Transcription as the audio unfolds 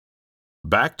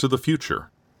Back to the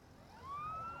Future.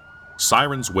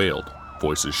 Sirens wailed,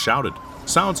 voices shouted,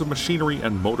 sounds of machinery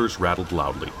and motors rattled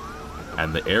loudly,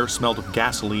 and the air smelled of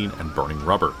gasoline and burning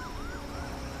rubber.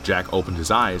 Jack opened his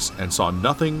eyes and saw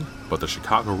nothing but the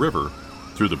Chicago River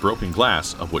through the broken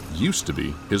glass of what used to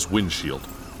be his windshield.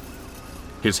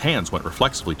 His hands went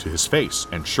reflexively to his face,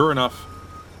 and sure enough,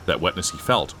 that wetness he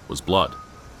felt was blood.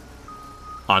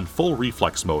 On full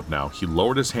reflex mode now, he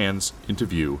lowered his hands into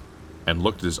view and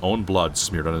looked at his own blood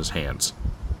smeared on his hands.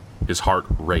 His heart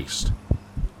raced.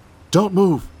 "Don't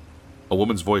move!" A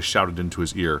woman's voice shouted into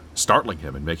his ear, startling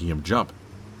him and making him jump.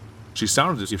 She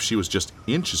sounded as if she was just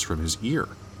inches from his ear.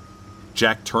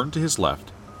 Jack turned to his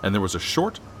left, and there was a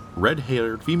short,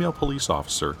 red-haired female police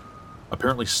officer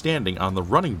apparently standing on the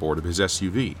running board of his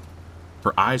SUV.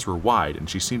 Her eyes were wide, and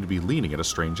she seemed to be leaning at a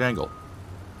strange angle.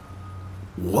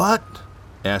 "What?"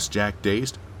 asked Jack,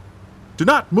 dazed. "Do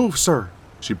not move, sir,"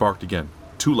 she barked again,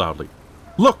 too loudly.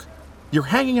 "Look, you're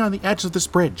hanging on the edge of this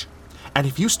bridge, and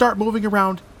if you start moving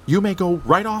around, you may go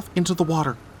right off into the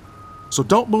water. So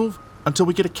don't move until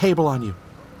we get a cable on you."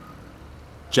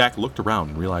 Jack looked around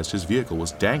and realized his vehicle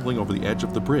was dangling over the edge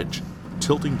of the bridge,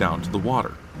 tilting down to the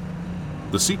water.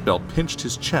 The seatbelt pinched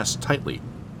his chest tightly,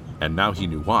 and now he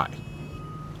knew why.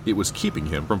 It was keeping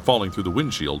him from falling through the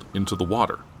windshield into the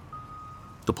water.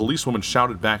 The policewoman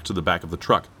shouted back to the back of the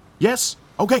truck, "Yes?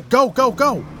 Okay, go, go,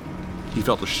 go!" He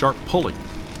felt a sharp pulling,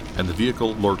 and the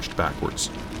vehicle lurched backwards.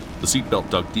 The seatbelt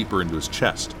dug deeper into his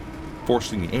chest,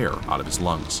 forcing the air out of his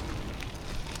lungs.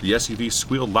 The SUV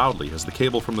squealed loudly as the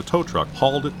cable from the tow truck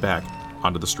hauled it back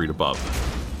onto the street above,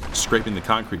 scraping the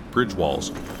concrete bridge walls,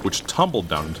 which tumbled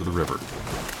down into the river.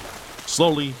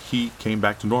 Slowly, he came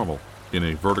back to normal in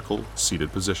a vertical,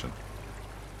 seated position.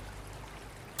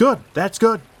 "Good, that's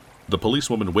good." The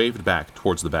policewoman waved back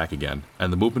towards the back again,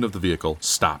 and the movement of the vehicle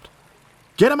stopped.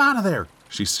 "Get him out of there!"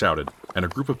 she shouted, and a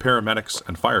group of paramedics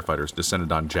and firefighters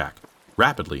descended on Jack,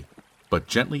 rapidly but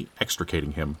gently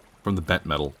extricating him from the bent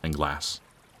metal and glass.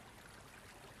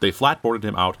 They flatboarded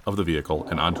him out of the vehicle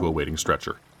and onto a waiting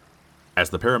stretcher. As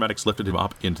the paramedics lifted him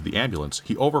up into the ambulance,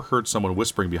 he overheard someone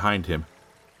whispering behind him,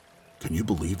 "Can you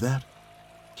believe that?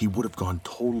 He would have gone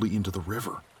totally into the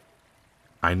river."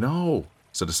 "I know,"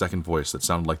 said a second voice that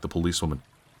sounded like the policewoman.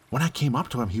 "When I came up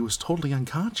to him, he was totally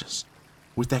unconscious,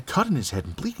 with that cut in his head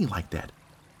and bleeding like that.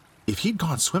 If he'd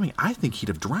gone swimming, I think he'd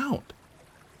have drowned."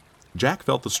 Jack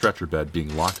felt the stretcher bed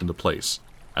being locked into place,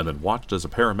 and then watched as a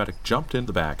paramedic jumped in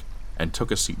the back and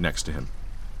took a seat next to him.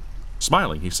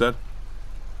 Smiling, he said,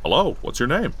 "Hello, what's your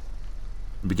name?"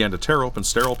 and began to tear open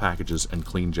sterile packages and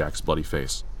clean Jack's bloody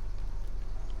face.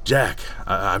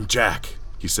 I'm Jack,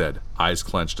 he said, eyes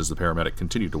clenched as the paramedic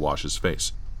continued to wash his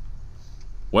face.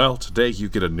 "Well, today you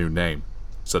get a new name,"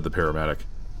 said the paramedic.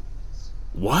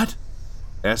 "What?"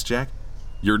 asked Jack.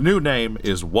 "Your new name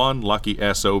is One Lucky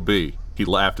SOB." He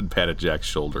laughed and patted Jack's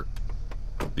shoulder.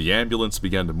 The ambulance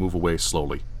began to move away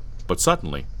slowly, but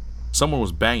suddenly, someone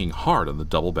was banging hard on the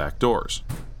double back doors.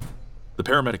 The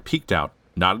paramedic peeked out,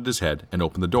 nodded his head, and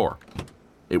opened the door.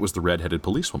 It was the red-headed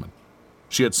policewoman.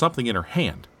 She had something in her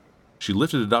hand. She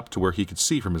lifted it up to where he could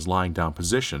see from his lying down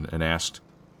position and asked,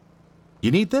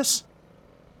 "You need this?"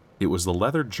 It was the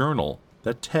leather journal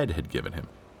that Ted had given him.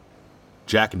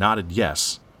 Jack nodded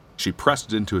yes. She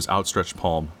pressed it into his outstretched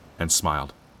palm and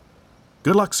smiled.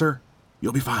 "Good luck, sir.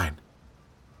 You'll be fine."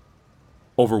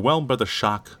 Overwhelmed by the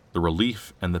shock, the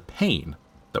relief, and the pain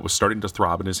that was starting to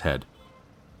throb in his head,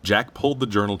 Jack pulled the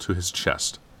journal to his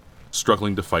chest,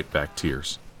 struggling to fight back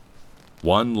tears.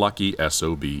 One lucky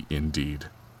SOB indeed.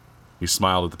 He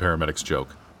smiled at the paramedic's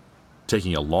joke.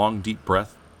 Taking a long, deep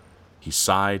breath, he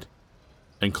sighed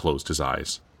and closed his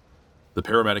eyes. The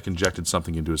paramedic injected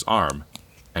something into his arm,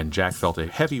 and Jack felt a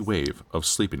heavy wave of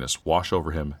sleepiness wash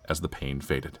over him as the pain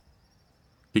faded.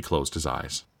 He closed his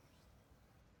eyes.